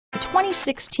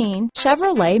2016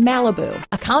 Chevrolet Malibu,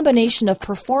 a combination of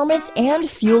performance and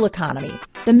fuel economy.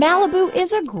 The Malibu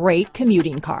is a great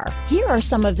commuting car. Here are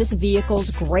some of this vehicle's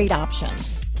great options: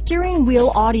 steering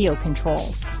wheel audio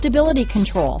controls, stability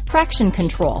control, traction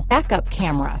control, backup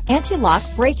camera, anti-lock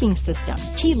braking system,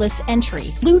 keyless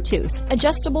entry, Bluetooth,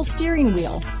 adjustable steering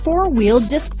wheel, four-wheel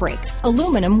disc brakes,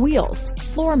 aluminum wheels,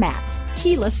 floor mats,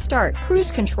 keyless start,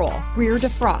 cruise control, rear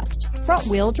defrost, front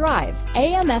wheel drive,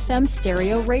 AM/FM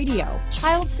stereo radio,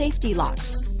 child safety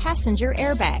locks, passenger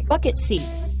airbag, bucket seats.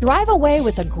 Drive away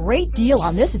with a great deal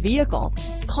on this vehicle.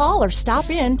 Call or stop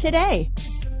in today.